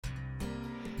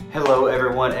Hello,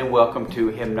 everyone, and welcome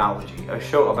to Hymnology, a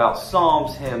show about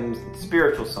psalms, hymns, and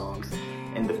spiritual songs,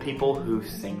 and the people who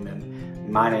sing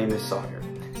them. My name is Sawyer.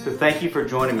 So thank you for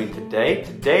joining me today.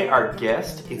 Today, our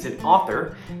guest is an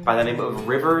author by the name of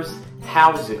Rivers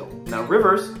Houseal. Now,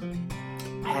 Rivers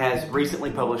has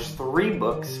recently published 3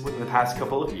 books within the past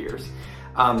couple of years.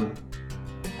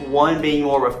 One being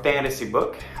more of a fantasy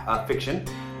book, fiction.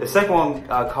 The second one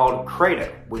called Credo,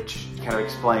 which kind of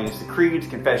explains the creeds,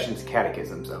 confessions,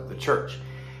 catechisms of the church.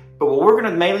 But what we're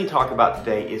going to mainly talk about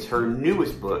today is her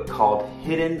newest book called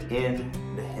Hidden in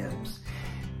the Hymns.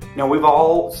 Now, we've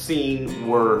all seen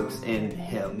words in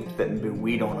hymns that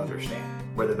we don't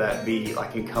understand, whether that be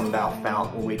like in Come Thou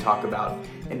Fount when we talk about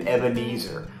an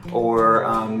Ebenezer, or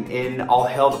in All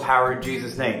Hail the Power of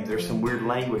Jesus' Name. There's some weird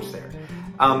language there.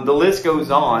 The list goes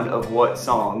on of what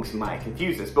songs might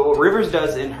confuse us. But what Rivers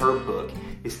does in her book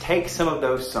is take some of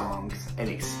those songs and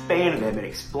expand them and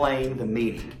explain the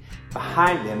meaning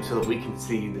behind them so that we can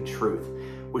see the truth,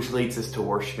 which leads us to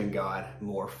worshiping God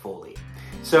more fully.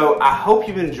 So I hope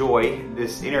you enjoy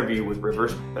this interview with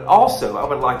Rivers, but also I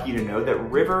would like you to know that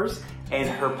Rivers and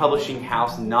her publishing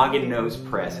house, Noggin Nose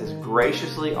Press, has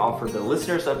graciously offered the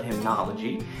listeners of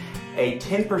Hymnology a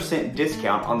 10%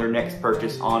 discount on their next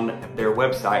purchase on their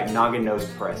website,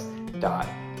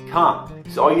 nogginnosepress.com.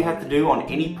 So all you have to do on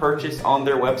any purchase on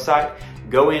their website,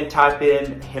 go in, type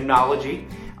in Hymnology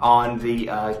on the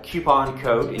coupon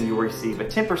code, and you'll receive a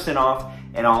 10% off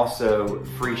and also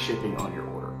free shipping on your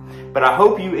order. But I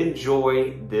hope you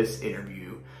enjoy this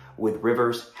interview with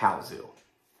Rivers Houseal.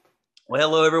 Well,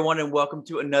 hello everyone, and welcome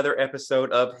to another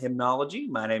episode of Hymnology.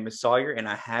 My name is Sawyer, and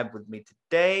I have with me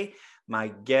today my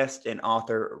guest and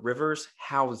author, Rivers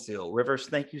Houseal. Rivers,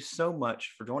 thank you so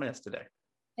much for joining us today.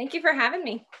 Thank you for having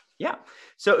me. Yeah.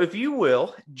 So if you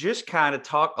will, just kind of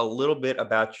talk a little bit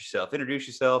about yourself. Introduce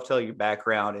yourself, tell your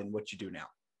background and what you do now.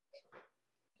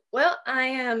 Well, I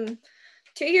am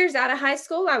 2 years out of high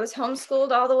school. I was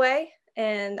homeschooled all the way,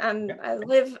 and I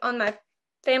live on my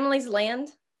family's land,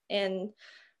 and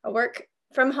I work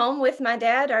from home with my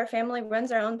dad. Our family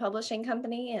runs our own publishing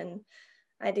company, and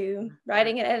I do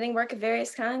writing and editing work of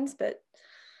various kinds, but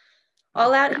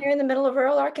all out here in the middle of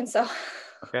rural Arkansas.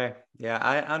 Okay. Yeah,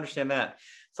 I understand that.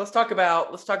 So let's talk about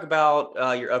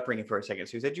your upbringing for a second.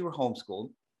 So you said you were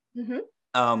homeschooled.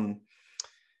 Mm-hmm.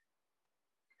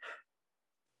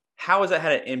 How has that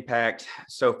had an impact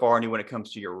so far on you when it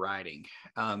comes to your writing?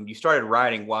 You started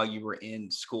writing while you were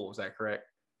in school. Is that correct?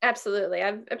 Absolutely.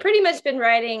 I've pretty much been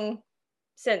writing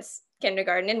since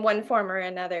kindergarten in one form or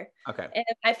another. Okay. And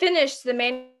I finished the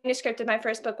manuscript of my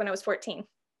first book when I was 14.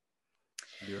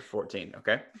 You were 14.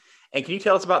 Okay. And can you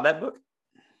tell us about that book?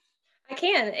 I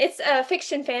can. It's a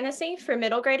fiction fantasy for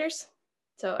middle graders.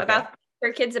 So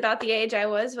for kids about the age I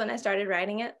was when I started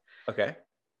writing it. Okay.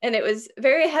 And it was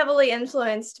very heavily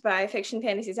influenced by fiction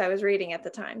fantasies I was reading at the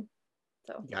time.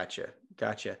 So Gotcha.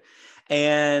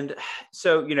 And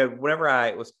so, whenever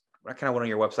I kind of went on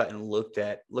your website and looked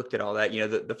at all that,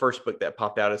 the first book that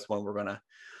popped out is one we're gonna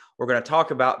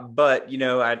talk about. But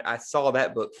I saw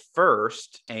that book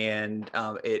first, and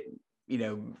it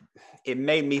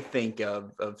made me think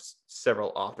of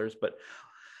several authors. But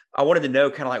I wanted to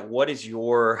know kind of like, what is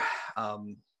your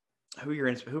who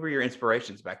were your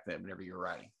inspirations back then whenever you were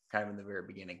writing, kind of in the very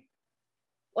beginning?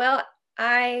 Well,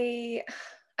 I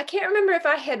can't remember if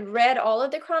I had read all of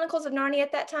the Chronicles of Narnia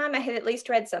at that time. I had at least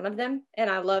read some of them, and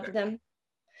I loved them.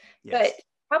 Yes. But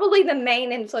probably the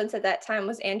main influence at that time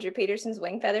was Andrew Peterson's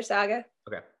Wing Feather Saga.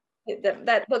 Okay.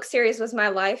 That book series was my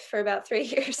life for about 3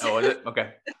 years. Oh, is it?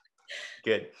 Okay.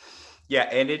 Good. Yeah,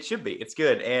 and it should be. It's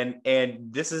good.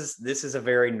 And this is a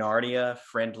very Narnia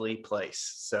friendly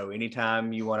place. So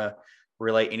anytime you want to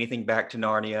relate anything back to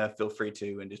Narnia, feel free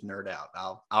to and just nerd out.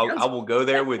 I will go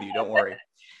there with you. Don't worry.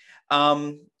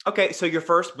 Okay, so your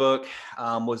first book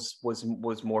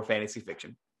was more fantasy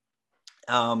fiction,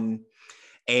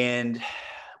 and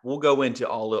we'll go into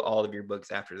all of your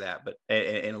books after that, but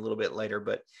in a little bit later.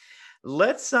 But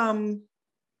let's talk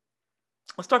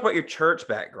about your church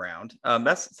background.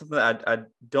 That's something that I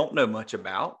don't know much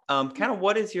about. Kind of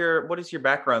what is your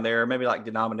background there? Maybe like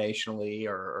denominationally,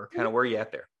 or kind of where are you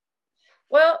at there?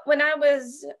 Well, when I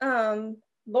was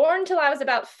born till I was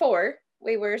about 4,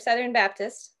 we were Southern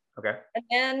Baptist. Okay. And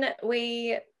then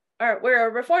we're a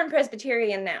Reformed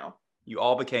Presbyterian now. You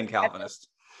all became Calvinist.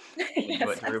 Yes. You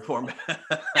went to Reformed.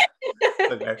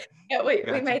 Okay. Yeah, we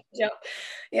made the jump.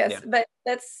 Yes, yeah. But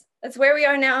that's where we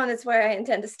are now, and it's where I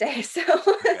intend to stay. So.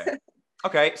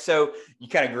 Okay. So you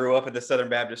kind of grew up at the Southern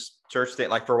Baptist Church thing,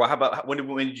 like for a while. How about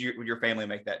when did your family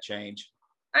make that change?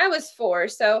 I was 4,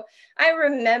 so I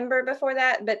remember before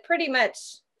that, but pretty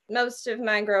much most of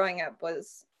my growing up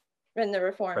was in the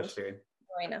Reformed Presbyterian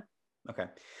arena. Okay.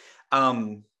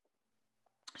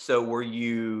 So were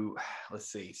you, let's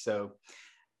see. So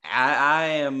I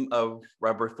am a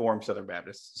Reformed Southern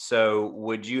Baptist. So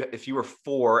would you, if you were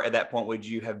 4 at that point, would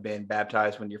you have been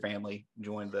baptized when your family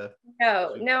joined the?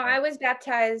 No, I was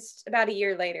baptized about a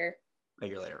year later. A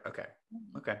year later. Okay.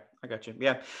 Okay. I got you.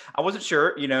 Yeah. I wasn't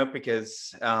sure,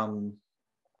 because,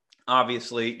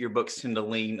 obviously your books tend to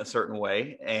lean a certain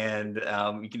way, and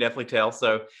you can definitely tell.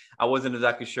 So I wasn't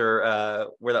exactly sure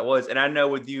where that was. And I know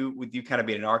with you kind of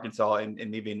being in Arkansas and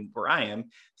me being where I am,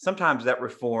 sometimes that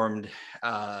Reformed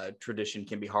tradition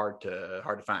can be hard to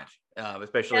find,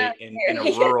 especially in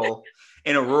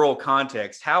a rural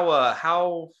context.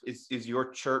 How is your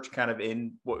church kind of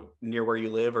near where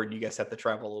you live, or do you guys have to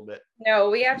travel a little bit? No,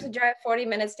 we have to drive 40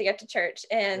 minutes to get to church,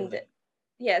 and really?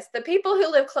 Yes, the people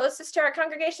who live closest to our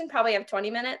congregation probably have 20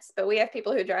 minutes, but we have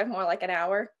people who drive more like an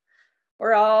hour.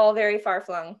 We're all very far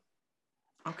flung.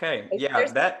 Okay.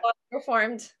 There's a lot of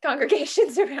Reformed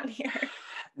congregations around here.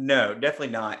 No, definitely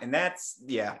not. And that's,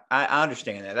 I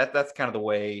understand that. That's kind of the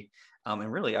way,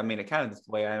 and really, I mean, it kind of is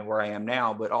the way where I am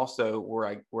now, but also where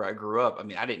I grew up. I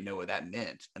mean, I didn't know what that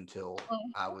meant until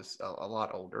I was a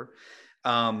lot older.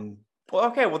 Well,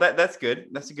 okay. Well, that's good.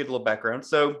 That's a good little background.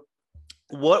 So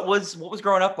what was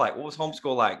growing up like? What was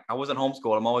homeschool like? I wasn't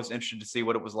homeschooled. I'm always interested to see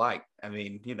what it was like. I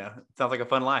mean, it sounds like a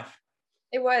fun life.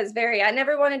 It was very. I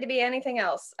never wanted to be anything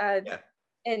else. And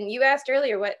you asked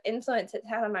earlier what influence it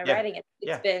had on my writing.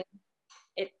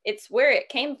 It's where it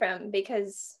came from,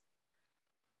 because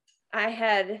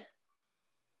I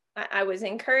was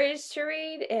encouraged to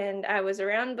read, and I was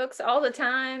around books all the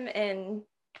time, and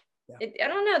I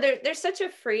don't know, there's such a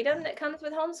freedom that comes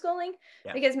with homeschooling,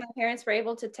 because my parents were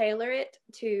able to tailor it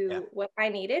to what I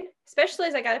needed, especially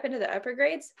as I got up into the upper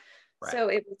grades. Right. So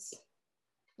it was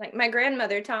like my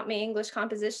grandmother taught me English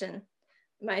composition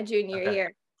my junior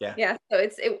year. So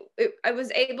I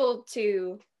was able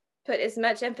to put as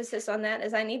much emphasis on that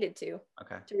as I needed to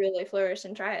really flourish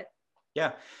and try it.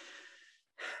 Yeah.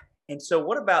 And so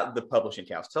what about the publishing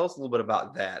house? Tell us a little bit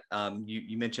about that.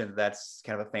 You mentioned that's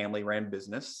kind of a family-ran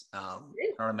business. I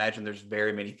don't imagine there's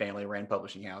very many family-ran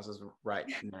publishing houses right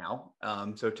now.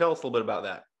 So tell us a little bit about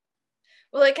that.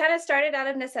 Well, it kind of started out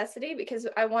of necessity, because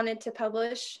I wanted to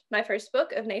publish my first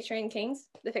book of Nature and Kings,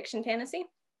 the fiction fantasy.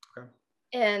 Okay.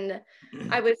 And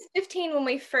I was 15 when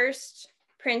we first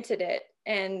printed it,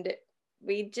 and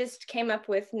we just came up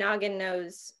with Noggin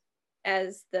Nose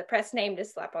as the press name to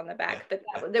slap on the back, but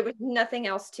there was nothing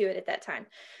else to it at that time.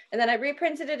 And then I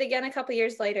reprinted it again a couple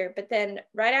years later, but then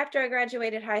right after I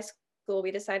graduated high school, we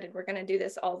decided we're going to do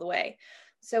this all the way.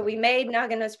 So we made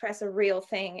Noggin Nose Press a real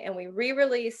thing, and we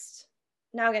re-released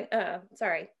of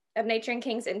Nature and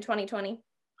Kings in 2020.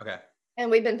 Okay. And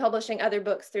we've been publishing other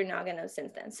books through Noggin Nose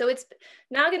since then. So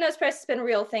Noggin Nose Press has been a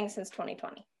real thing since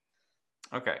 2020.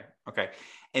 Okay.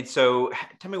 And so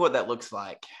tell me what that looks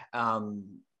like.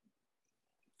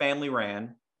 Family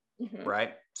ran,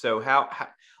 right? So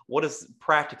what does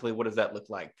that look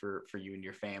like for you and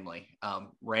your family?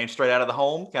 Ran straight out of the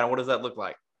home? Kind of what does that look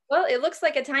like? Well, it looks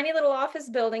like a tiny little office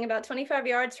building about 25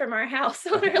 yards from our house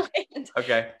on our land.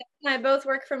 Okay. And I both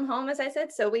work from home, as I said.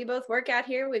 So we both work out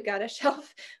here. We've got a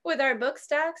shelf with our book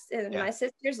stacks, and my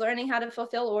sister's learning how to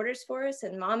fulfill orders for us.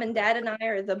 And mom and dad and I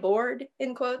are the board,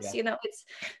 in quotes.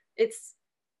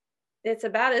 It's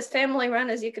about as family run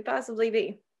as you could possibly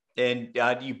be. And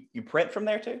do you print from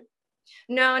there too?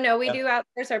 No, we do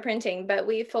outsource our printing, but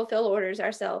we fulfill orders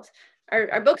ourselves.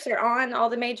 Our books are on all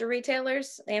the major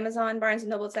retailers, Amazon, Barnes &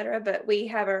 Noble, etc., but we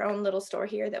have our own little store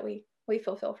here that we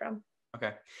fulfill from.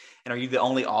 Okay. And are you the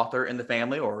only author in the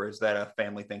family, or is that a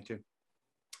family thing too?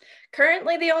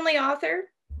 Currently the only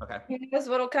author. Okay. Who knows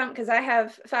what'll come, because I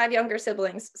have 5 younger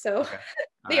siblings. So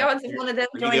the odds of one of them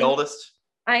joining. Are you the oldest?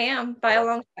 I am, by a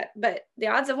long shot, but the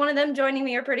odds of one of them joining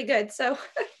me are pretty good. So.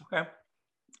 Okay.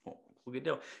 Well, good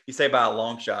deal. You say by a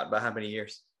long shot, by how many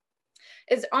years?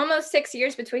 It's almost 6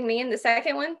 years between me and the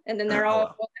second one, and then they're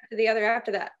all one after the other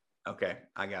after that. Okay,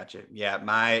 I got you. Yeah,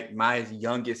 my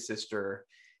youngest sister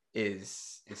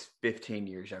is 15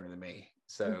 years younger than me.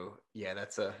 So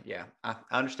that's I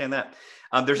understand that.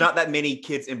 There's not that many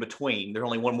kids in between. There's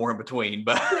only one more in between,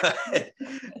 but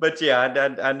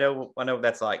I know what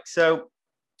that's like. So,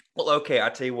 well, okay,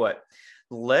 I'll tell you what.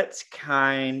 Let's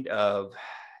kind of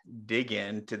dig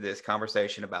into this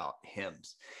conversation about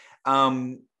hymns.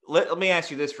 Let me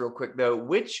ask you this real quick though.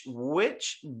 Which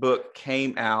book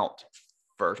came out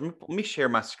first? Let me share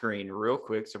my screen real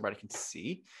quick so everybody can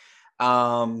see.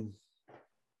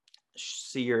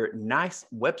 See your nice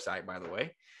website, by the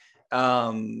way.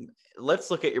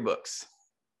 Let's look at your books.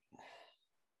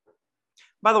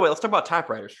 By the way, let's talk about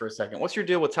typewriters for a second. What's your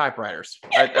deal with typewriters?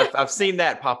 I've seen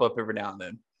that pop up every now and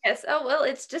then. Yes. Oh, well,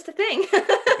 it's just a thing.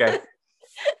 Okay. That's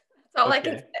all I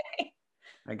can say.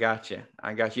 I got you.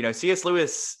 You know, C.S.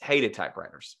 Lewis hated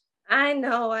typewriters. I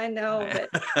know, but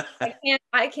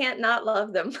I can't not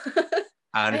love them.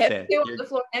 I understand. I have two on the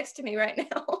floor next to me right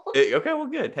now. Okay, well,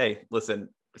 good. Hey, listen,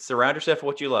 surround yourself with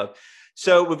what you love.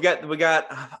 So we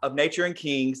got Of Nature and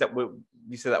Kings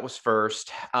you said that was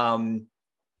first, and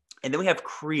then we have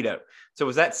Credo. So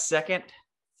was that second?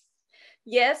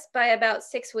 Yes, by about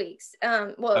 6 weeks.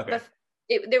 There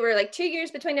were like 2 years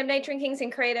between Of Nature and Kings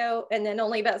and Credo, and then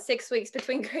only about 6 weeks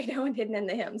between Credo and Hidden in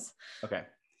the Hymns. Okay.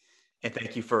 And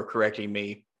thank you for correcting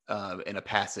me in a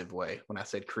passive way. When I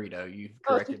said Credo, you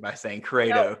corrected by saying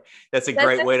Credo. No, that's a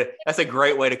great way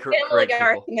to correct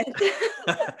people.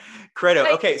 Credo.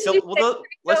 Okay, so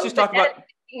let's just talk about.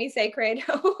 We say Credo.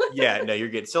 Yeah, no, you're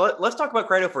good. So let's talk about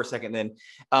Credo for a second then.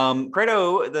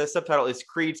 Credo, the subtitle is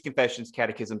Creeds, Confessions,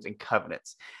 Catechisms, and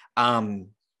Covenants.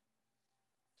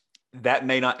 That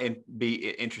may not be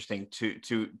interesting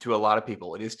to a lot of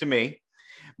people. It is to me.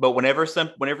 But whenever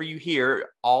you hear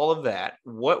all of that,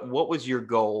 what was your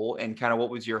goal and kind of what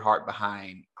was your heart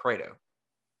behind Credo?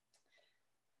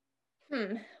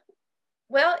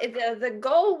 Well, the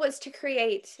goal was to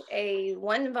create a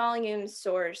 1-volume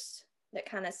source that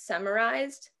kind of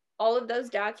summarized all of those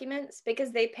documents,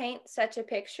 because they paint such a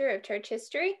picture of church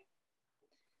history.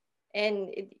 And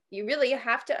you really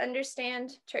have to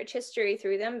understand church history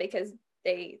through them, because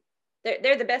they're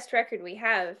the best record we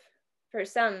have for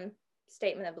some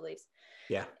statement of beliefs.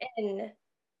 Yeah. And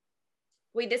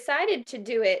we decided to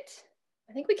do it.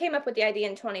 I think we came up with the idea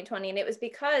in 2020, and it was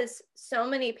because so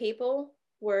many people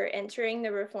were entering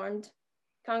the Reformed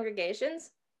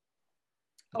congregations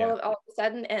all of a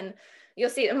sudden. And you'll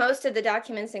see that most of the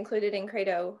documents included in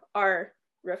Credo are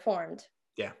Reformed.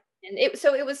 Yeah. And it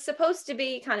was supposed to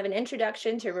be kind of an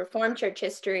introduction to Reformed church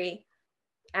history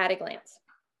at a glance.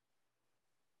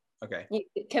 Okay. You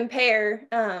compare,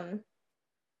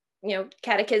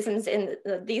 catechisms in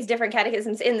these different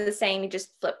catechisms in the same, you just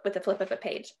flip with the flip of a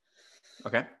page.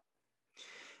 Okay.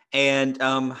 And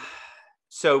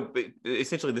so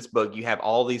essentially this book, you have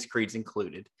all these creeds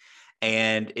included.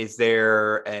 And is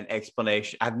there an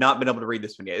explanation? I've not been able to read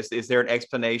this one yet. Is there an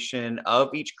explanation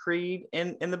of each creed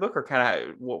in the book, or kind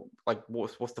of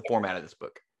what's the format of this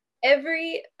book?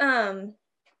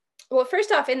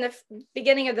 First off, in the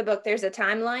beginning of the book, there's a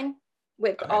timeline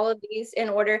with all of these in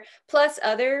order, plus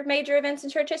other major events in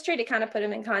church history to kind of put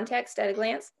them in context at a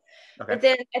glance. Okay. But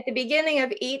then at the beginning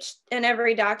of each and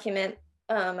every document,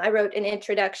 I wrote an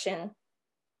introduction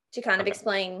to kind of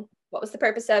explain what was the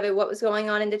purpose of it, what was going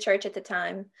on in the church at the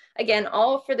time. Again,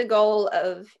 all for the goal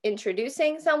of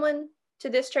introducing someone to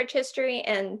this church history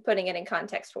and putting it in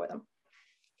context for them.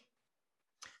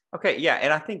 Okay, yeah,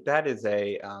 and I think that is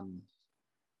it's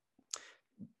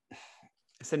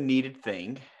a needed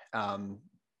thing.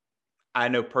 I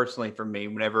know personally for me,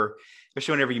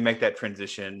 especially whenever you make that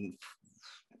transition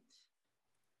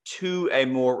to a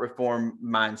more reformed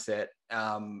mindset,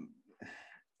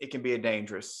 it can be a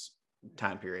dangerous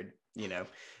time period.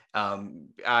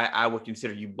 I would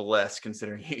consider you blessed,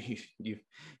 considering you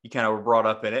kind of were brought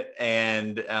up in it,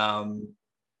 and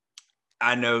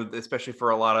I know, especially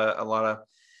for a lot of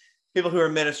people who are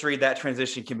in ministry, that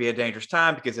transition can be a dangerous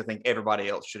time, because I think everybody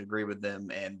else should agree with them,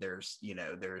 and there's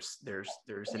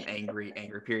an angry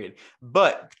period.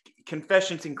 But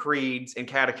confessions and creeds and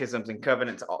catechisms and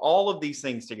covenants, all of these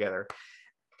things together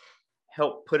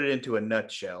help put it into a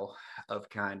nutshell of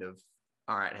kind of,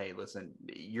 all right, hey, listen,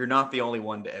 you're not the only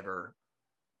one to ever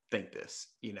think this,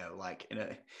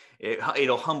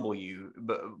 it'll humble you,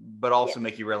 but also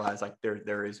make you realize like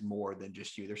there is more than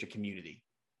just you. There's a community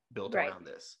built around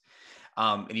this.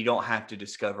 And you don't have to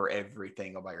discover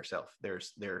everything all by yourself. There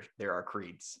are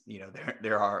creeds,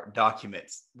 there are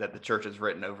documents that the church has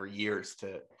written over years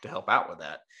to help out with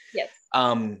that. Yes.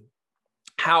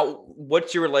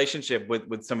 What's your relationship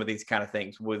with some of these kind of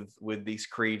things, with these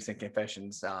creeds and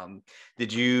confessions? Were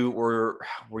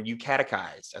you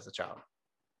catechized as a child?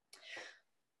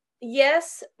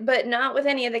 Yes, but not with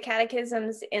any of the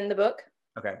catechisms in the book.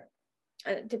 Okay.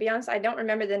 To be honest, I don't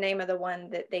remember the name of the one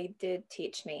that they did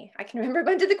teach me. I can remember a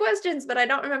bunch of the questions, but I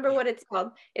don't remember what it's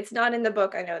called. It's not in the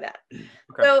book. I know that.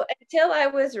 Okay. So until I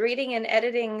was reading and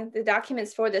editing the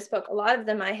documents for this book, a lot of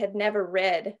them I had never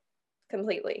read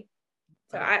completely.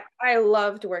 So okay. I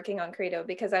loved working on Credo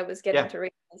because I was getting to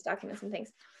read those documents and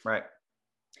things. Right.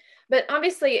 But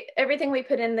obviously, everything we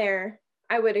put in there,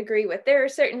 I would agree with. There are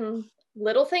certain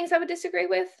little things I would disagree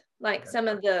with, like some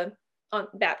of the on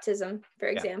baptism, for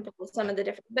example, some of the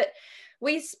different, but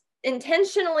we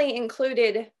intentionally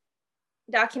included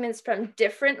documents from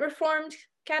different Reformed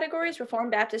categories,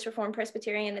 Reformed Baptist, Reformed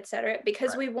Presbyterian, etc.,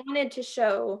 because we wanted to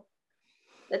show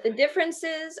that the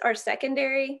differences are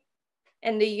secondary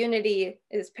and the unity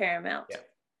is paramount.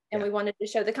 And we wanted to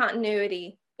show the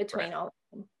continuity between all of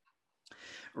them.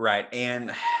 Right.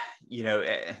 And,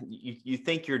 you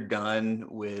think you're done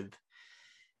with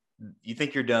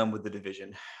the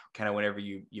division kind of whenever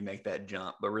you make that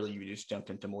jump, but really you just jumped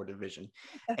into more division.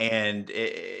 And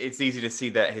it's easy to see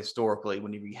that historically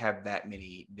when you have that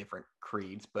many different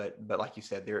creeds, but like you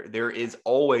said, there is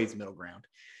always middle ground.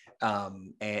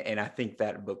 And I think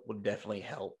that book will definitely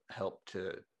help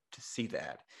to see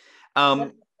that.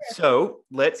 So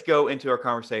let's go into our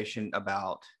conversation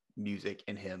about music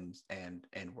and hymns and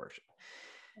worship.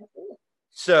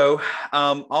 So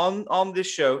on this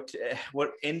show,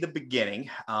 what in the beginning,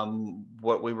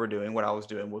 what we were doing, what I was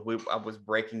doing was I was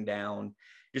breaking down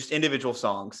just individual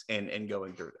songs and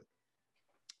going through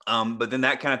them. But then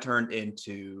that kind of turned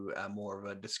into more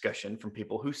of a discussion from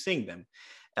people who sing them,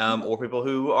 or people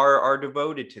who are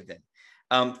devoted to them.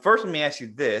 First, let me ask you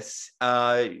this: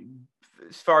 as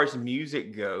far as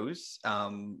music goes,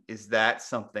 is that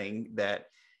something that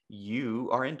you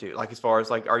are into? Like, as far as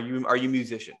like, are you a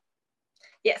musician?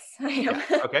 Yes, I am.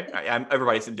 Yeah, okay.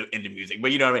 Everybody's into music,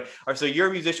 but you know what I mean? Or so you're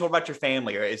a musician. What about your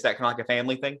family? Or is that kind of like a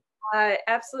family thing?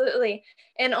 Absolutely.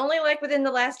 And only like within the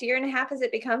last year and a half has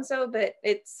it become so, but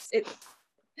it's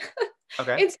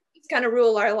okay. It's kind of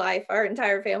rule our life, our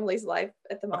entire family's life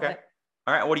at the moment. Okay.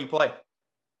 All right. What do you play?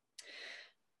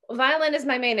 Violin is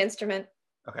my main instrument.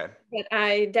 Okay. But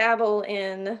I dabble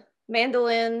in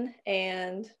mandolin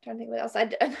and I'm trying to think what else.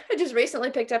 I just recently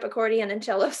picked up accordion and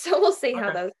cello, so we'll see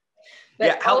how those.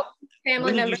 But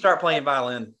when did you start playing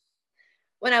violin?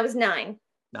 When I was 9.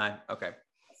 9. Okay.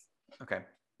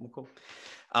 Well, cool.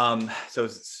 So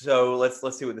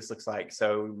let's see what this looks like.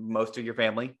 So most of your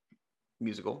family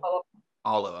musical.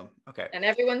 All of them. Okay. And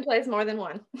everyone plays more than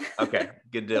one. Okay,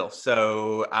 good deal.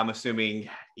 So I'm assuming,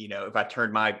 if I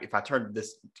turned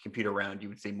this computer around, you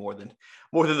would see more than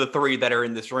the 3 that are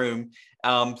in this room.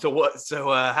 So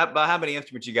how many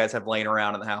instruments you guys have laying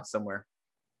around in the house somewhere?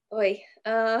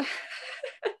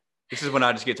 This is when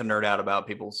I just get to nerd out about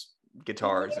people's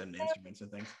guitars and instruments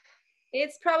and things.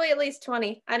 It's probably at least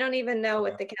 20. I don't even know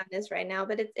what the count is right now,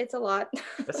 but it's a lot.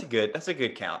 That's a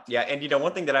good count. Yeah. And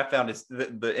one thing that I found is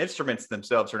the instruments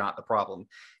themselves are not the problem.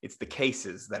 It's the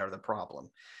cases that are the problem.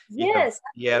 Yes.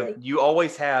 You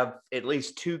always have at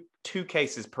least two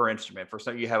cases per instrument. For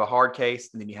some, you have a hard case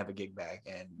and then you have a gig bag.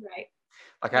 And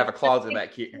like I have a closet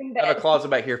back here. I have a closet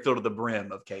back here filled to the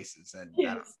brim of cases. And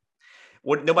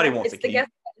nobody wants a key.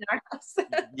 In our house.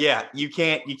 Yeah, you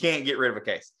can't get rid of a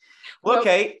case. Well,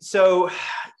 okay, so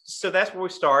that's where we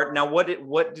start. Now,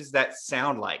 what does that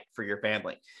sound like for your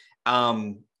family?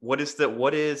 What is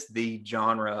the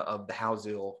genre of the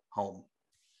Houseal home?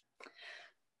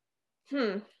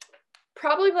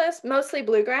 Probably mostly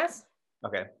bluegrass.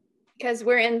 Okay. Because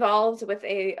we're involved with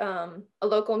a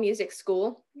local music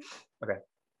school. Okay.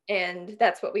 And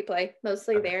that's what we play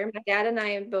mostly there. My dad and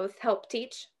I both help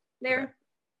teach there. Okay.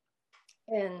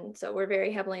 And so we're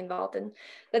very heavily involved, and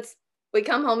we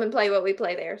come home and play what we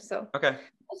play there. So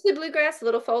mostly bluegrass,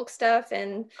 little folk stuff,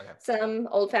 and some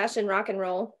old-fashioned rock and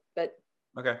roll. But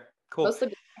cool. Mostly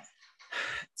bluegrass.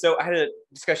 So I had a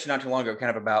discussion not too long ago, kind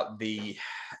of about the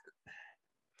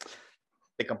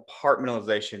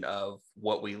compartmentalization of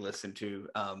what we listen to,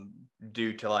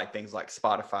 due to like things like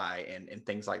Spotify and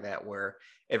things like that, where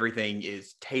everything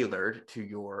is tailored to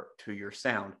your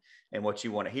sound and what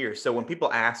you want to hear. So when people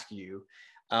ask you,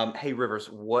 hey Rivers,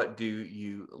 what do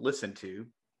you listen to?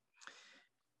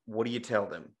 What do you tell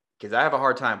them? Because I have a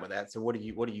hard time with that. So what do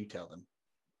you tell them?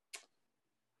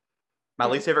 My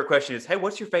least favorite question is, hey,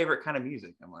 what's your favorite kind of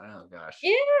music? I'm like, oh gosh.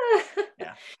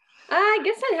 Yeah. I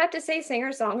guess I'd have to say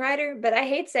singer-songwriter, but I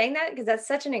hate saying that because that's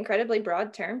such an incredibly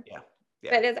broad term. Yeah.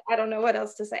 But I don't know what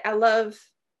else to say. I love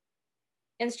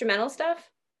instrumental stuff.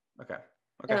 Okay.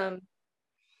 And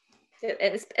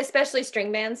especially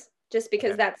string bands, just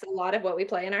because that's a lot of what we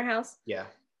play in our house. Yeah.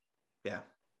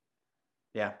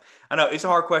 I know it's a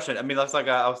hard question. I mean, that's like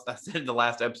I said in the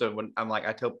last episode when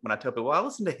I tell people, well, I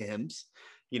listen to hymns,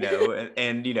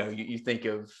 and you think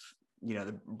of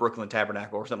the Brooklyn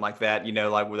Tabernacle or something like that,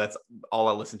 like well, that's all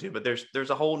I listen to. But there's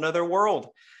a whole nother world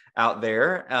out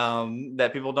there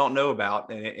that people don't know about,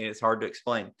 and it's hard to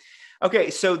explain.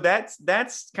 Okay, so that's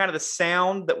kind of the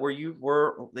sound that you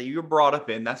were brought up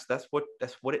in. That's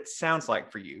what it sounds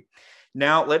like for you.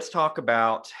 Now let's talk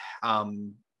about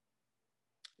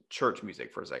church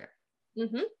music for a second.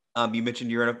 You mentioned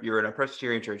you're in a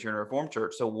Presbyterian church, you're in a Reformed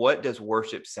church. So what does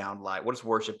worship sound like? What is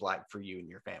worship like for you and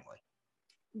your family?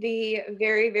 The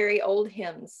very, very old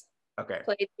hymns. Okay.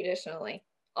 Played traditionally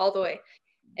all the way.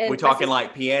 And we talking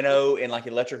like piano and like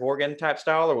electric organ type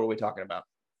style, or what are we talking about?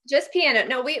 Just piano.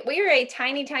 No, we are a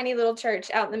tiny, tiny little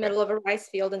church out in the middle of a rice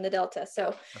field in the Delta.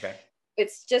 So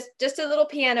it's just a little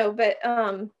piano. But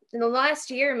in the last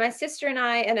year, my sister and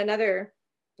I and another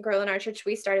girl in our church,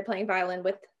 we started playing violin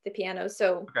with the piano.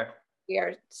 So we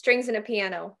are strings and a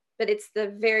piano, but it's the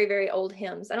very, very old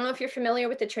hymns. I don't know if you're familiar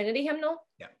with the Trinity hymnal.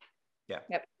 Yeah.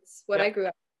 Yep. It's what I grew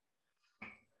up.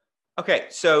 Okay.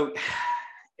 So,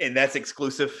 and that's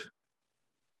exclusively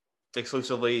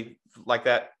like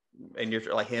that in your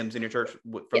like hymns in your church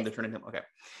from the Trinity hymn. Okay.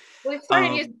 We've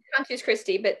started using Conscious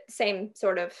Christi, but same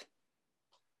sort of,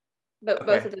 but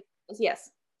both of those,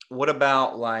 yes. What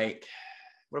about like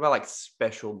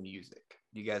special music?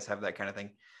 Do you guys have that kind of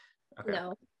thing? Okay.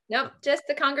 Nope, just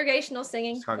the congregational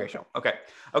singing. It's congregational. Okay.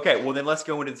 Well, then let's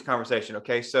go into this conversation.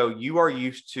 Okay. So you're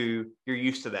used to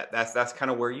that. That's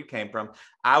kind of where you came from.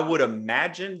 I would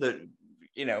imagine that,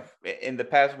 in the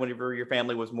past, whenever your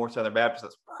family was more Southern Baptist,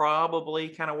 that's probably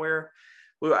kind of where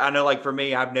I know, like for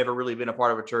me, I've never really been a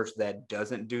part of a church that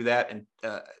doesn't do that and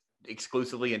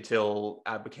exclusively until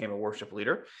I became a worship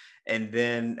leader. And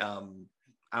then,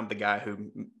 I'm the guy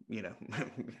who,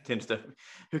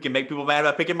 who can make people mad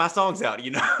about picking my songs out,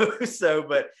 so,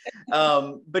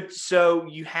 but so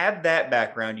you have that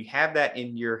background, you have that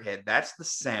in your head. That's the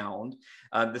sound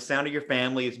of your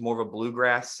family is more of a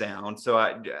bluegrass sound. So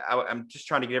I'm just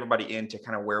trying to get everybody into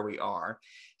kind of where we are.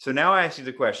 So now I ask you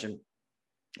the question,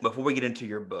 before we get into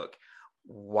your book,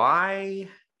 why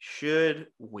should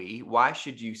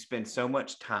you spend so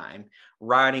much time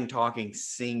writing, talking,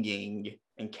 singing,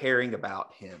 and caring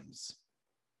about hymns?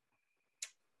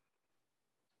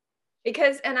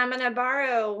 Because, and I'm going to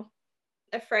borrow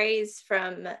a phrase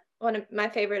from one of my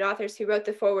favorite authors who wrote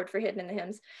the foreword for Hidden in the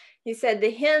Hymns. He said,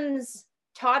 the hymns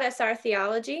taught us our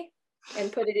theology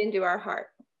and put it into our heart.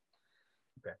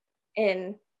 Okay.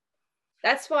 And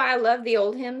that's why I love the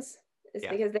old hymns, is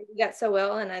because they got so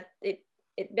well, and it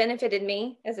benefited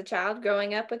me as a child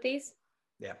growing up with these.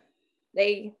 Yeah.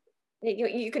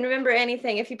 You can remember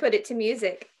anything if you put it to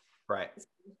music. Right.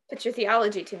 Put your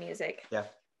theology to music. Yeah.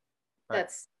 Right.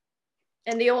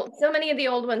 So many of the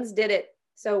old ones did it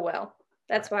so well.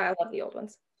 That's why I love the old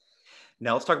ones.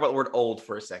 Now let's talk about the word old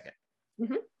for a second.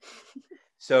 Mm-hmm.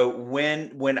 So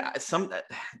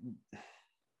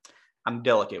I'm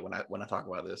delicate when I talk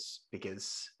about this,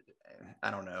 because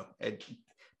I don't know,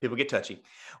 people get touchy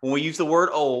when we use the word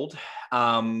old.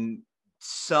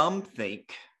 Some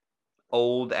think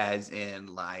old as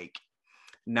in like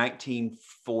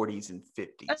 1940s and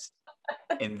 50s.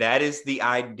 And that is the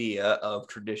idea of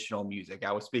traditional music.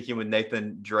 I was speaking with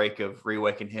Nathan Drake of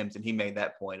Reawaken Hymns, and he made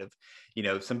that point of,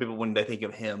 some people, when they think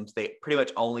of hymns, they pretty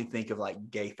much only think of like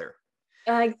Gaither.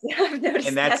 I've noticed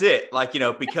and that's it. Like,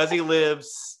 because he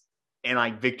lives in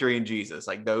like Victory in Jesus,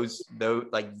 like those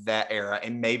like that era.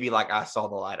 And maybe like I Saw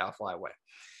the Light, I'll Fly Away.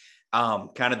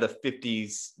 Kind of the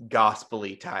 50s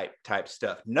gospel-y type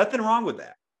stuff. Nothing wrong with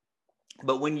that.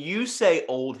 But when you say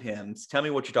old hymns, tell me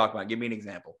what you're talking about. Give me an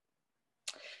example.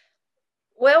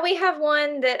 Well, we have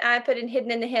one that I put in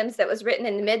Hidden in the Hymns that was written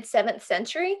in the mid-7th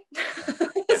century.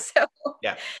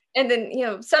 And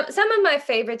then, some of my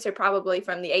favorites are probably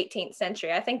from the 18th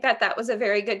century. I think that was a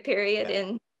very good period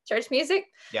in church music.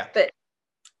 Yeah. But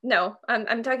no,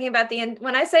 I'm talking about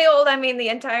when I say old, I mean the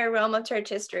entire realm of church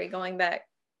history going back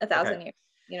 1,000 years,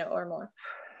 or more.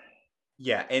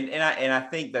 Yeah. And I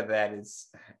think that is,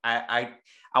 I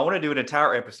want to do an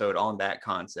entire episode on that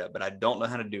concept, but I don't know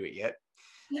how to do it yet.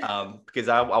 Because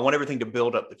I want everything to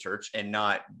build up the church and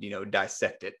not,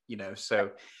 dissect it,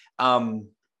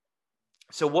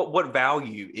 so what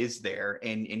value is there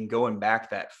in going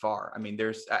back that far? I mean,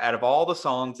 there's, out of all the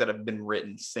songs that have been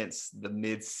written since the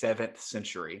mid 7th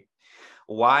century,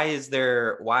 why is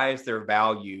there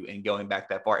value in going back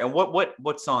that far? And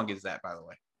what song is that, by the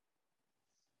way?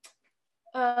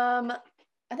 I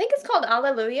think it's called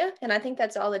Alleluia, and I think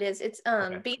that's all it is. It's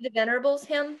Be the Venerables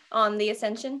hymn on the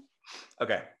Ascension.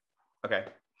 Okay.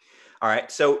 All right.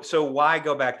 So why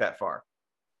go back that far?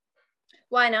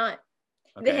 Why not?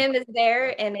 Okay. The hymn is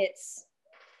there, and it's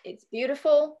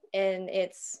beautiful, and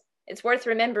it's worth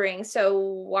remembering. So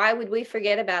why would we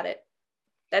forget about it?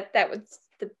 That was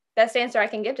the best answer I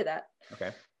can give to that.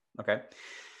 Okay.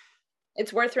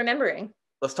 It's worth remembering.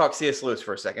 Let's talk C.S. Lewis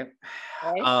for a second.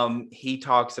 Right. He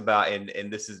talks about,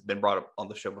 and this has been brought up on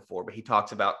the show before, but he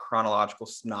talks about chronological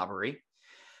snobbery.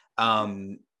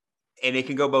 And it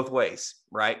can go both ways,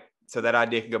 right? So that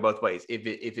idea can go both ways. If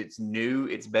it's new,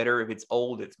 it's better. If it's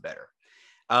old, it's better.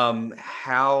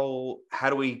 How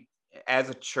do we, as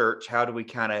a church, how do we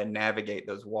kind of navigate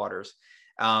those waters?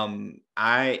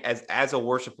 As a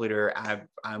worship leader,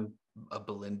 I'm a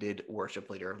blended worship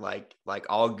leader, like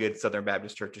all good Southern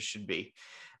Baptist churches should be,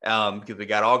 because we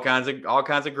got all kinds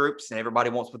of groups and everybody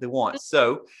wants what they want.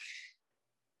 So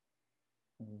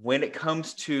when it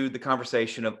comes to the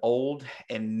conversation of old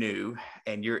and new,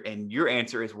 and your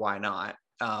answer is why not?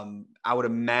 I would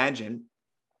imagine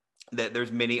that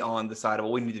there's many on the side of,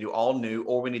 well, we need to do all new,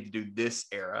 or we need to do this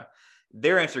era.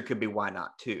 Their answer could be why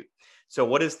not too. So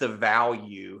what is the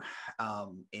value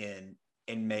in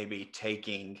maybe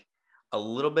taking a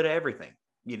little bit of everything,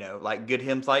 like good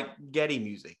hymns like Getty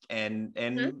music and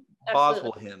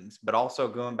Boswell hymns, but also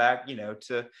going back,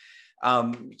 to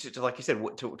like you said,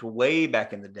 to way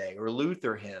back in the day, or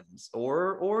Luther hymns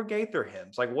or Gaither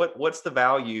hymns. Like what's the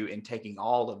value in taking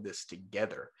all of this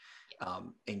together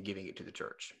and giving it to the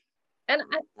church? And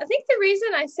I think the reason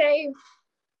I say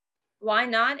why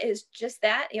not is just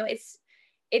that,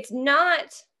 it's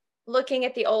not looking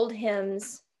at the old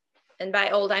hymns, and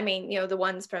by old, I mean, the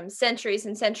ones from centuries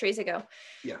and centuries ago.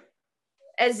 Yeah.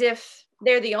 As if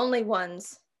they're the only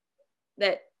ones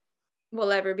that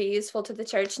will ever be useful to the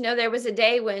church. No, there was a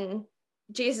day when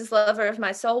Jesus, lover of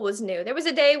my soul, was new. There was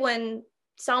a day when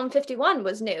Psalm 51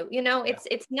 was new.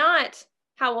 It's not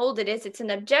how old it is. It's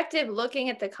an objective looking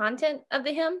at the content of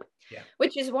the hymn,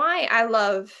 which is why I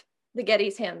love the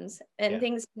Getty's hymns and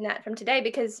things from today,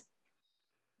 because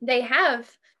they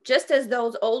have, just as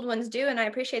those old ones do, and I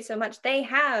appreciate so much, they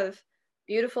have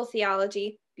beautiful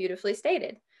theology, beautifully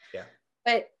stated. Yeah.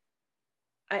 But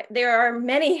there are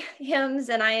many hymns,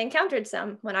 and I encountered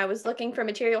some when I was looking for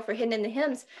material for Hidden in the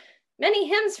Hymns, many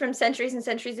hymns from centuries and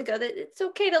centuries ago that it's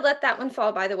okay to let that one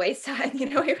fall by the wayside.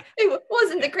 It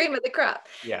wasn't the cream of the crop.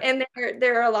 Yeah. And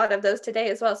there are a lot of those today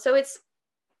as well. So it's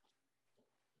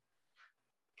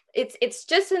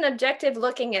just an objective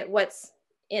looking at what's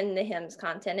in the hymn's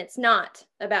content. It's not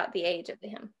about the age of the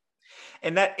hymn.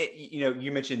 And that,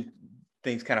 you mentioned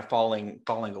things kind of falling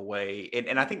away.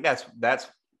 And I think that's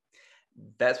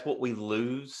what we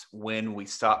lose when we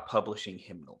stop publishing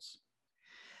hymnals.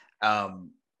 A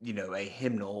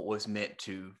hymnal was meant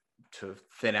to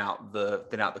thin out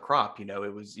the crop.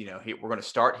 It was, we're going to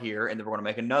start here, and then we're going to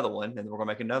make another one, and then we're going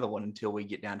to make another one until we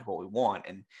get down to what we want.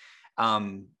 And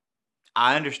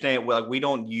I understand, well, we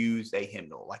don't use a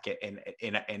hymnal like in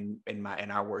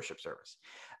our worship service,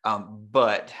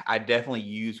 but I definitely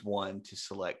use one to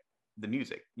select the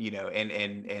music. I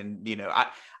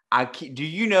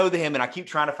do the hymn, and I keep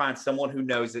trying to find someone who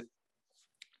knows it,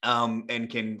 and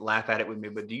can laugh at it with me.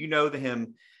 But do you know the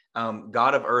hymn,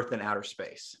 God of Earth and Outer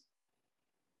Space?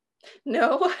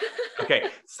 No.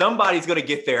 Okay, somebody's going to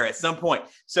get there at some point.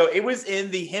 So it was in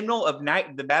the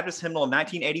the Baptist hymnal of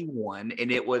 1981,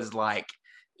 and it was like,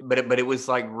 but it was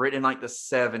like written in like the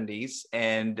 70s,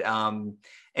 and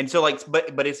so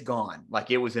but it's gone. Like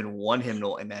it was in one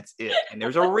hymnal, and that's it. And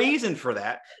there's a reason for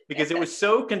that, because it was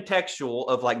so contextual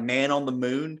of like man on the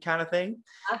moon kind of thing.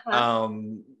 Uh-huh.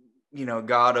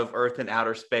 God of earth and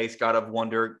outer space, God of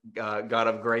wonder, God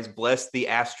of grace, bless the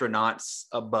astronauts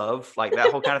above, like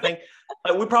that whole kind of thing.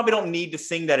 Like, we probably don't need to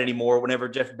sing that anymore whenever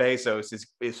Jeff Bezos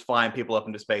is flying people up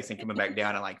into space and coming back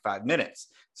down in like 5 minutes.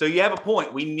 So you have a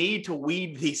point. We need to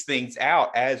weed these things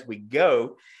out as we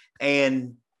go.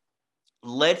 And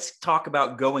let's talk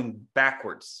about going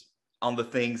backwards on the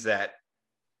things that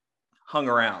hung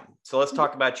around. So let's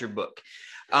talk about your book.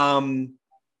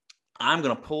 I'm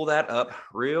going to pull that up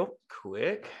real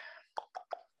quick.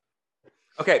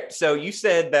 Okay, so you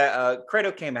said that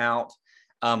Credo came out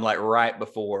like right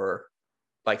before,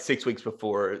 like 6 weeks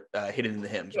before Hidden in the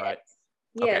Hymns, yes. Right?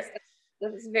 Yes, okay.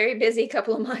 It was a very busy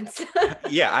couple of months.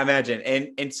 Yeah, I imagine.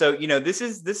 And so, this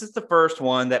is the first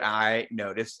one that I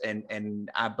noticed,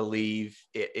 and I believe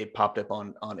it popped up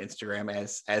on Instagram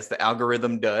as the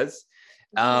algorithm does.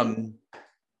 Mm-hmm.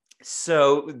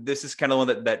 So this is kind of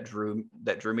the one that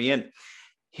drew me in.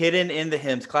 Hidden in the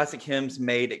Hymns, classic hymns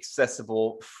made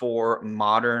accessible for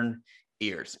modern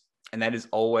ears. And that is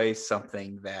always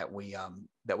something that we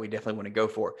definitely want to go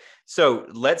for. So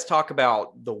let's talk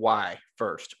about the why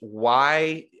first.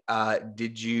 Why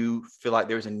did you feel like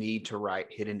there was a need to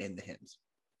write Hidden in the Hymns?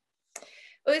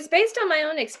 Well, it was based on my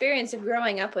own experience of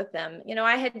growing up with them.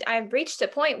 I've reached a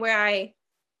point where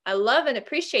I love and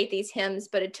appreciate these hymns,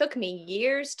 but it took me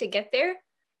years to get there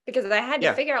because I had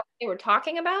to figure out what they were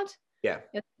talking about. Yeah.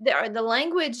 The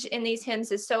language in these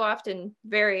hymns is so often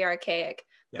very archaic.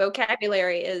 Yeah.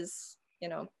 Vocabulary is,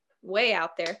 way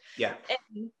out there. Yeah.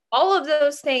 And all of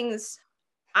those things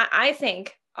I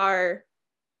think are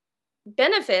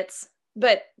benefits,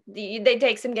 but they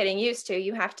take some getting used to.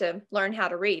 You have to learn how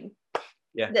to read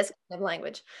this kind of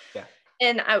language. Yeah.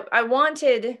 And I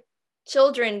wanted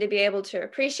children to be able to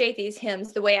appreciate these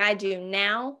hymns the way I do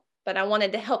now, but I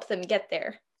wanted to help them get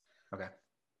there. Okay.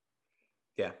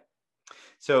 Yeah.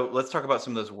 So let's talk about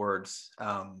some of those words.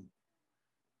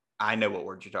 I know what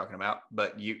words you're talking about,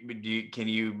 but can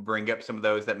you bring up some of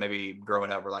those that maybe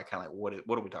growing up were like kind of like,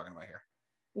 what are we talking about here?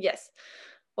 Yes.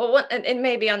 Well, it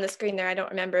may be on the screen there. I don't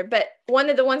remember, but one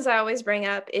of the ones I always bring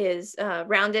up is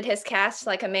rounded his cast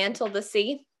like a mantle the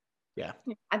sea. Yeah.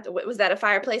 Was that a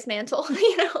fireplace mantle?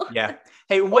 Yeah.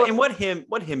 Hey, what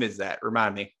hymn is that?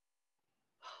 Remind me.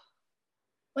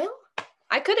 Well,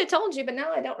 I could have told you, but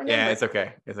now I don't remember. Yeah, it's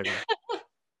okay. It's okay.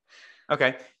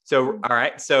 Okay. So, all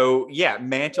right. So yeah,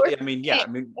 mantle.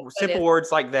 Simple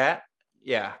words like that.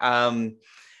 Yeah.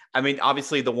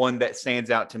 Obviously the one that stands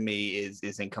out to me is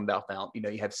 "In Come Thou Fount."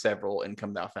 You have several "In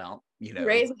Come Thou Fount."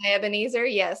 Raise my Ebenezer.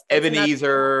 Yes.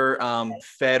 Ebenezer,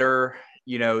 Fetter,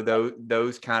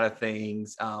 those kind of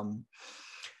things.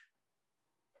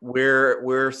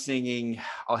 We're singing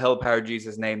 "I'll Hail the Power of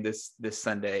Jesus' Name" this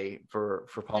Sunday for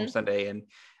Palm Sunday, and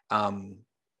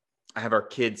I have our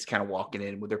kids kind of walking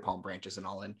in with their palm branches and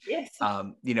all. And yes.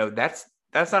 That's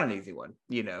not an easy one.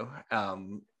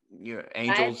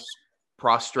 Angels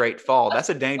prostrate fall. That's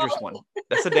a dangerous one.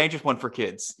 That's a dangerous one for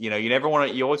kids. You always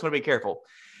want to be careful.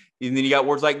 And then you got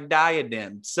words like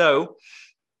diadem. So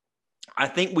I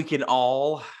think we can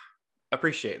all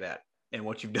appreciate that. And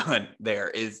what you've done there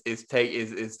is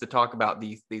to talk about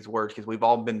these words, because we've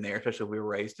all been there, especially if we were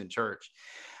raised in church.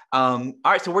 All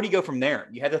right. So where do you go from there?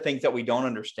 You have the things that we don't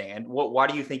understand. Why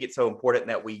do you think it's so important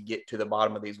that we get to the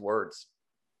bottom of these words?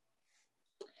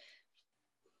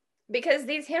 Because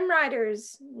these hymn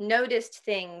writers noticed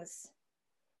things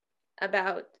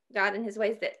about God and his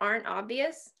ways that aren't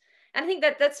obvious. And I think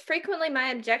that's frequently my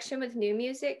objection with new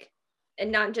music,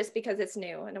 and not just because it's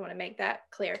new. I don't want to make that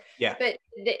clear. Yeah. But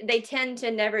they tend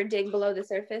to never dig below the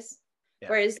surface. Yeah.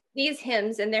 Whereas these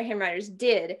hymns and their hymn writers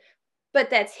did, but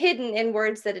that's hidden in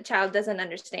words that a child doesn't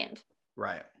understand.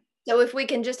 Right. So if we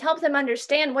can just help them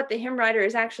understand what the hymn writer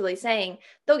is actually saying,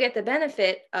 they'll get the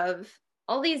benefit of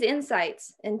all these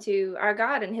insights into our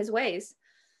God and his ways.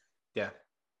 Yeah.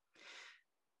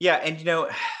 Yeah. And,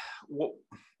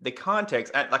 the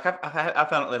context, I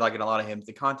found it like in a lot of hymns,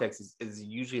 the context is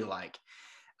usually like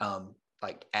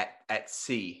at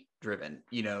sea driven,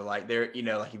 like there,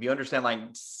 like if you understand like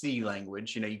sea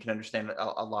language, you can understand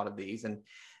a lot of these. And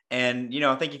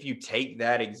I think if you take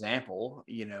that example,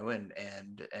 and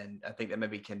I think that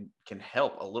maybe can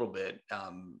help a little bit.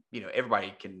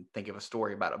 Everybody can think of a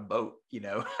story about a boat,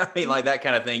 like that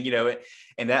kind of thing,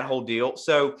 and that whole deal.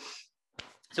 So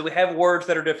we have words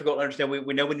that are difficult to understand.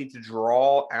 We know we need to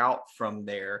draw out from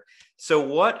there. So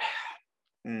what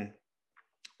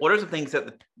are some things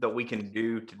that we can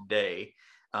do today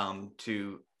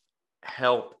to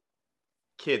help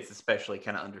kids, especially,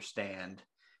 kind of understand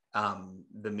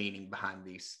the meaning behind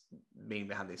these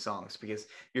songs? Because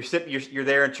you're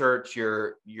there in church,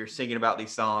 you're singing about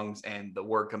these songs, and the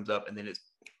word comes up, and then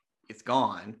it's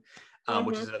gone,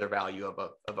 which is another value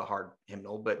of a hard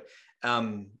hymnal. But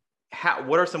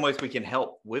what are some ways we can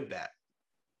help with that,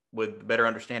 with better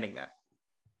understanding that?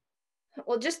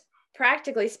 Well, just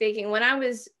practically speaking, when I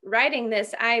was writing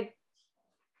this, I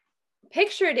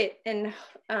pictured it and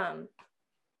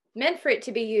meant for it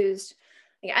to be used.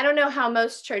 I don't know how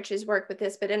most churches work with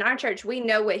this, but in our church, we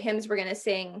know what hymns we're going to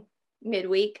sing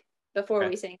midweek before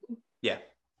we sing. Yeah.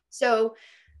 So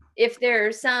if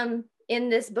there's some in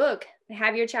this book,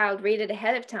 have your child read it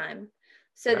ahead of time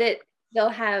so that they'll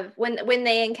have, when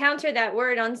they encounter that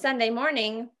word on Sunday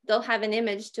morning, they'll have an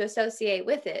image to associate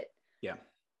with it. Yeah.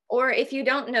 Or if you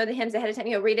don't know the hymns ahead of time,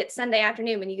 read it Sunday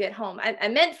afternoon when you get home. I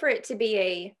meant for it to be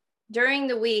a during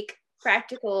the week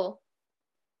practical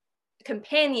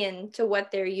companion to what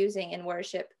they're using in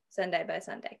worship Sunday by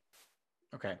Sunday.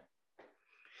 Okay.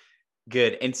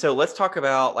 Good. And so let's talk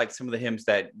about like some of the hymns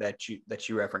that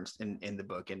you referenced in the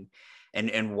book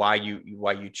and why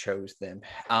you chose them.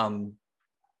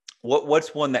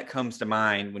 What's one that comes to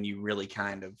mind when you really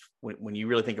when you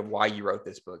really think of why you wrote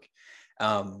this book?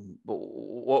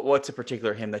 What's a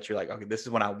particular hymn that you're like, okay, this is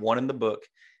one I want in the book,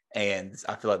 and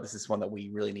I feel like this is one that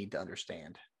we really need to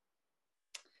understand?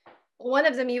 One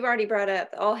of them you've already brought up,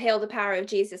 "All Hail the Power of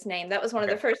Jesus' Name." That was one of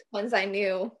the first ones I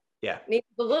knew. Yeah. Needed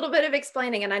a little bit of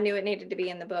explaining, and I knew it needed to be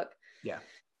in the book. Yeah.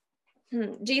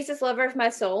 "Jesus, Lover of My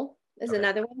Soul" is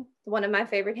another one of my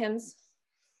favorite hymns.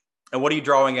 And what are you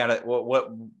drawing out of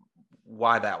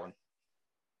why that one?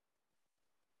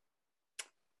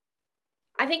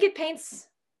 I think it paints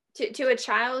to a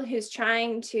child who's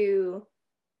trying to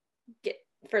get,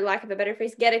 for lack of a better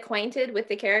phrase, get acquainted with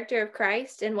the character of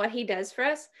Christ and what he does for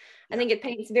us. I think it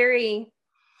paints very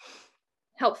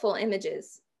helpful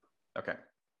images. Okay.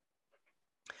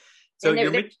 So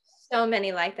there's so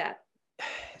many like that.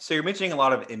 So you're mentioning a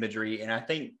lot of imagery, and I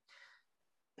think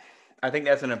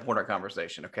that's an important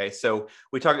conversation. Okay, so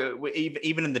we talk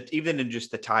even in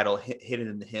just the title, hidden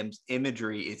in the hymns.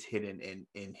 Imagery is hidden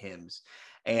in hymns,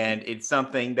 and it's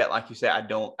something that, like you said, I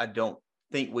don't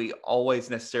think we always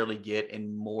necessarily get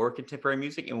in more contemporary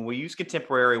music. And when we use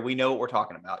contemporary, we know what we're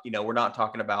talking about. We're not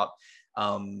talking about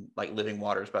like Living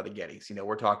Waters by the Gettys.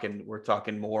 We're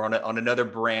talking more on another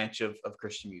branch of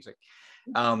Christian music.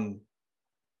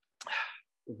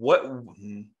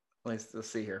 Let's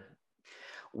see here.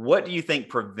 What do you think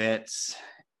prevents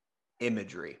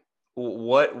imagery?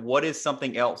 What is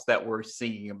something else that we're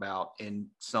singing about in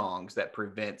songs that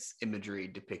prevents imagery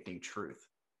depicting truth?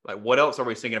 Like, what else are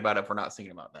we singing about if we're not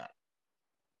singing about that?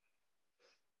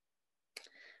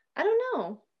 I don't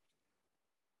know.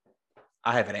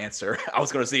 I have an answer. I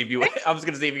was going to see if you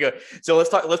go. So let's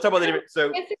talk about the.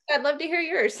 So I'd love to hear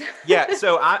yours. Yeah.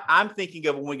 So I'm thinking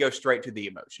of when we go straight to the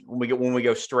emotion, when we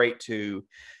go straight to,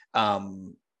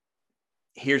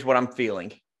 here's what I'm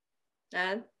feeling.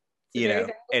 And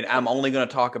I'm only going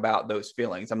to talk about those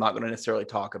feelings. I'm not going to necessarily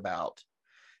talk about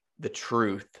the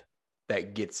truth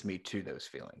that gets me to those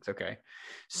feelings. Okay.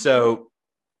 So,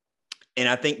 and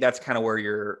I think that's kind of where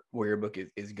your book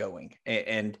is going.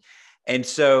 And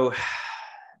so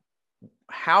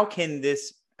how can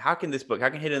Hidden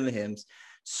in the Hymns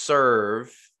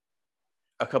serve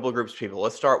a couple of groups of people?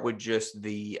 Let's start with just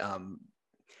the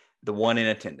one in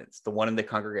attendance, the one in the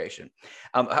congregation.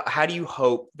 How do you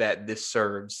hope that this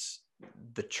serves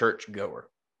the church goer?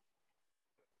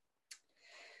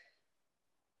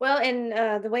 Well, in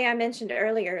the way I mentioned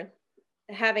earlier,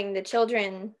 having the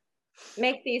children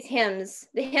make these hymns,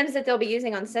 the hymns that they'll be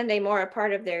using on Sunday, more a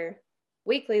part of their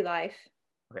weekly life.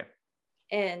 Okay.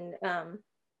 And,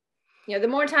 the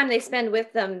more time they spend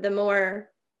with them, the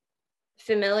more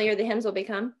familiar the hymns will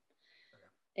become.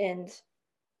 And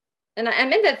I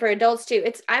meant that for adults too.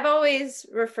 I've always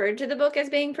referred to the book as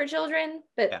being for children,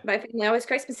 but my family always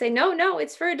corrects me and say, no,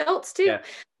 it's for adults too.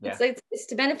 Yeah. It's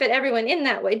to benefit everyone in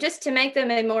that way, just to make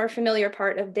them a more familiar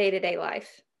part of day-to-day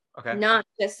life. Okay. Not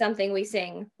just something we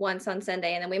sing once on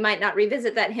Sunday, and then we might not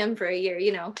revisit that hymn for a year,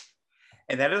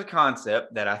 And that is a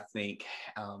concept that I think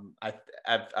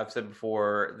I've said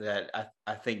before, that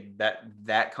I think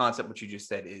that concept, what you just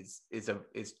said, is a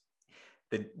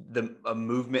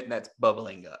movement that's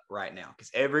bubbling up right now,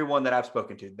 because everyone that I've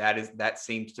spoken to, that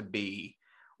seems to be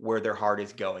where their heart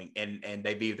is going, and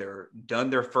they've either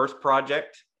done their first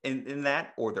project in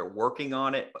that, or they're working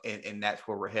on it, and that's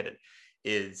where we're headed.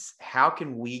 Is how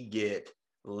can we get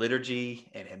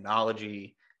liturgy and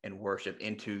hymnology and worship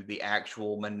into the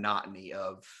actual monotony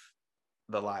of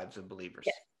the lives of believers?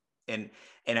 Yeah.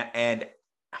 And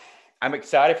I'm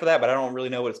excited for that, but I don't really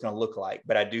know what it's going to look like.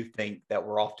 But I do think that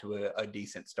we're off to a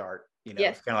decent start.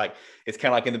 Yes. It's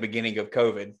kind of like in the beginning of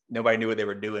COVID, nobody knew what they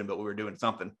were doing, but we were doing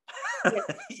something.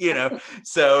 Yes.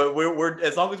 So we're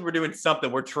as long as we're doing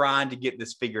something, we're trying to get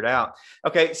this figured out.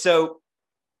 Okay, so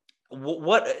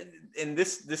what? And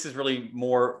this is really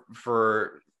more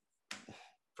for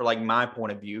like my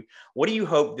point of view. What do you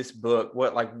hope this book?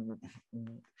 What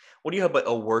do you hope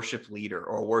a worship leader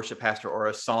or a worship pastor or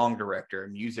a song director, a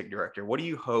music director, what do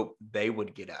you hope they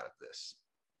would get out of this?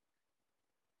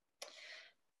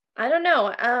 I don't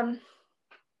know.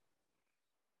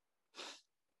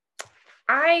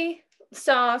 I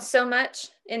saw so much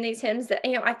in these hymns that,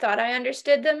 I thought I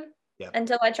understood them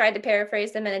until I tried to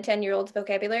paraphrase them in a 10-year-old's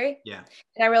vocabulary. Yeah.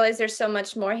 And I realized there's so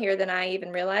much more here than I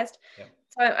even realized. Yeah.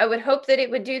 So I would hope that it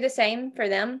would do the same for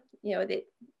them. That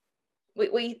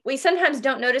we sometimes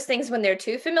don't notice things when they're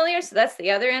too familiar. So that's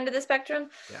the other end of the spectrum.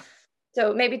 Yeah.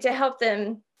 So maybe to help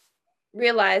them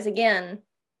realize again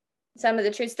some of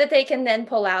the truths that they can then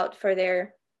pull out for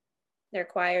their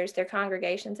choirs, their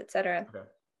congregations, etc. Okay.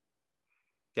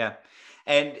 Yeah.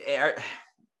 And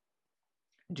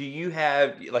do you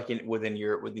have, like, within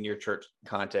your church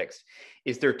context,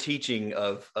 is there teaching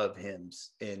of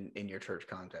hymns in your church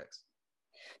context?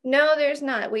 No, there's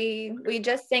not. We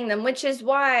just sing them, which is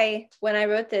why when I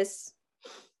wrote this,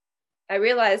 I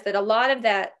realized that a lot of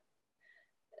that,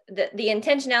 the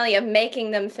intentionality of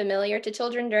making them familiar to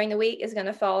children during the week is going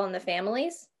to fall on the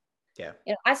families. Yeah.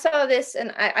 I saw this,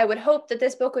 and I would hope that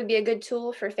this book would be a good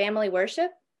tool for family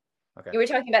worship. Okay. You were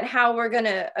talking about how we're going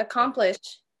to accomplish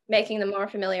making them more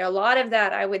familiar. A lot of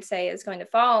that, I would say, is going to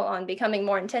fall on becoming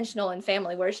more intentional in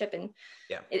family worship. And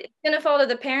it's going to fall to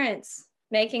the parents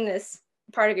making this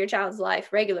part of your child's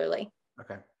life regularly.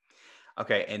 Okay.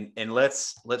 And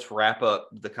let's wrap up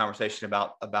the conversation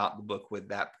about the book with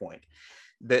that point.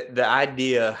 The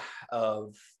idea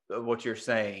of what you're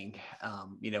saying,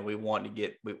 we want to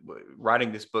get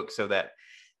writing this book so that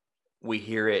we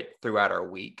hear it throughout our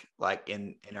week, like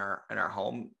in our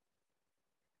home.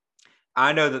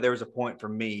 I know that there was a point for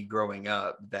me growing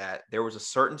up that there was a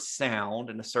certain sound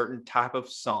and a certain type of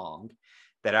song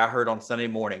that I heard on Sunday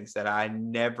mornings that I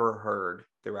never heard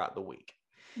throughout the week.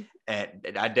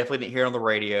 And I definitely didn't hear it on the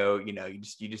radio. You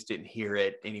just didn't hear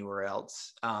it anywhere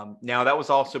else. Now that was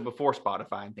also before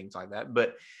Spotify and things like that.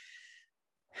 But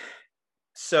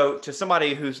so to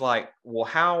somebody who's like, well,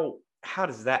 how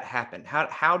does that happen?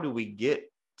 How do we get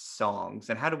songs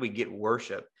and how do we get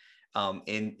worship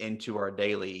into our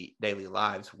daily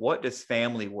lives? What does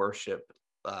family worship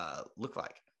look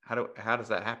like? How does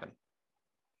that happen?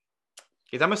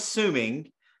 Because I'm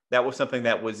assuming that was something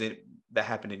that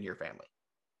happened in your family.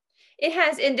 It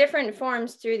has in different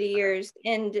forms through the years,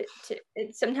 and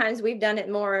sometimes we've done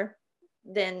it more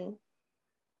than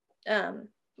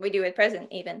we do at present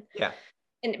even. Yeah.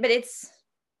 But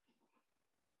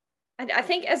I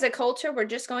think as a culture, we're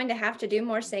just going to have to do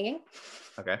more singing.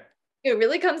 Okay. It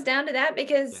really comes down to that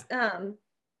because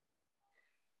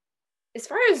as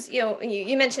far as,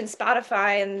 you mentioned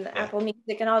Spotify and Apple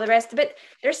Music and all the rest, but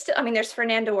there's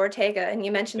Fernando Ortega, and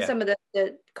you mentioned some of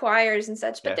the choirs and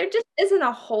such, but there just isn't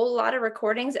a whole lot of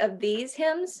recordings of these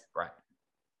hymns. Right.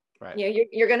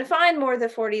 You're going to find more of the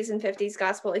 40s and 50s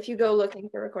gospel if you go looking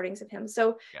for recordings of hymns.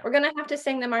 So we're going to have to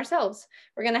sing them ourselves.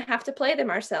 We're going to have to play them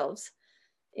ourselves.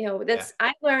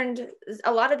 I learned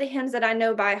a lot of the hymns that I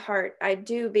know by heart. I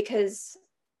do because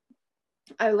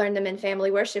I learned them in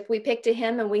family worship. We picked a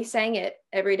hymn and we sang it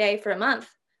every day for a month.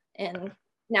 And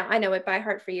now I know it by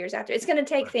heart for years after. It's going to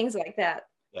take things like that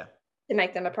to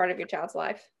make them a part of your child's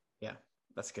life. Yeah,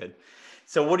 that's good.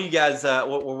 So what do you guys,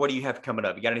 what do you have coming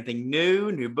up? You got anything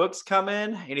new books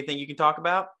coming? Anything you can talk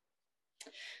about?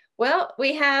 Well,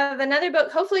 we have another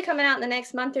book hopefully coming out in the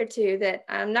next month or two that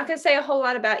I'm not going to say a whole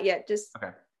lot about yet.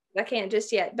 I can't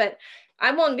just yet, but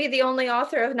I won't be the only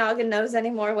author of Noggin Knows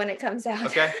anymore when it comes out.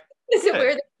 Okay. Is it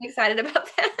weird that I'm excited about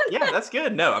that? Yeah, that's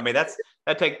good. No, I mean, that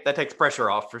takes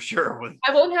pressure off for sure.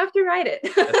 I won't have to write it.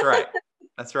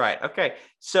 That's right. Okay.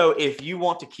 So if you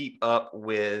want to keep up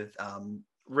with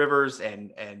Rivers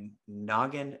and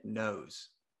Noggin Knows,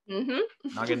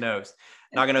 Noggin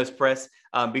Knows Press,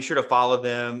 be sure to follow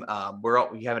them.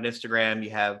 You have an Instagram, you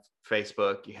have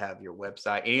Facebook, you have your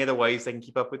website. Any other ways they can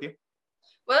keep up with you?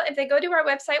 Well, if they go to our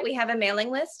website, we have a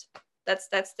mailing list. That's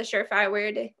the surefire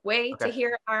way to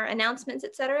hear our announcements,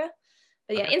 etc.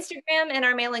 But Instagram and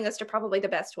our mailing list are probably the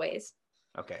best ways.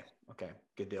 Okay.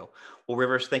 Good deal. Well,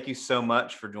 Rivers, thank you so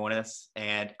much for joining us.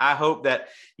 And I hope that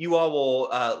you all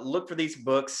will look for these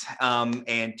books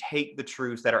and take the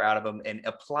truths that are out of them and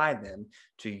apply them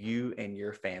to you and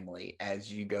your family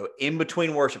as you go in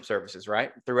between worship services,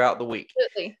 right? Throughout the week.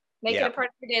 Absolutely. Make it a part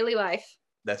of your daily life.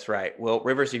 That's right. Well,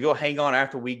 Rivers, if you'll hang on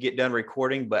after we get done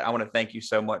recording, but I want to thank you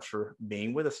so much for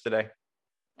being with us today.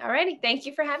 All righty. Thank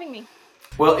you for having me.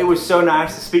 Well, it was so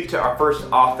nice to speak to our first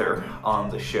author on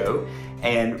the show,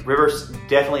 and Rivers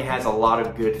definitely has a lot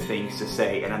of good things to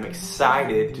say, and I'm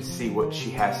excited to see what she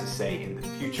has to say in the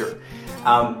future.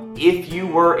 If you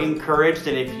were encouraged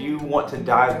and if you want to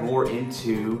dive more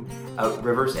into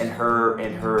Rivers and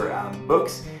her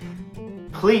books,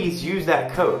 please use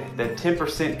that code, the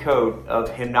 10% code of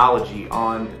hymnology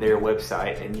on their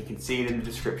website, and you can see it in the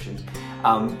description,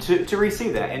 to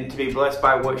receive that and to be blessed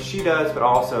by what she does, but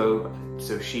also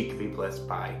so she can be blessed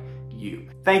by you.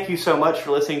 Thank you so much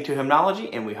for listening to Hymnology,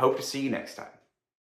 and we hope to see you next time.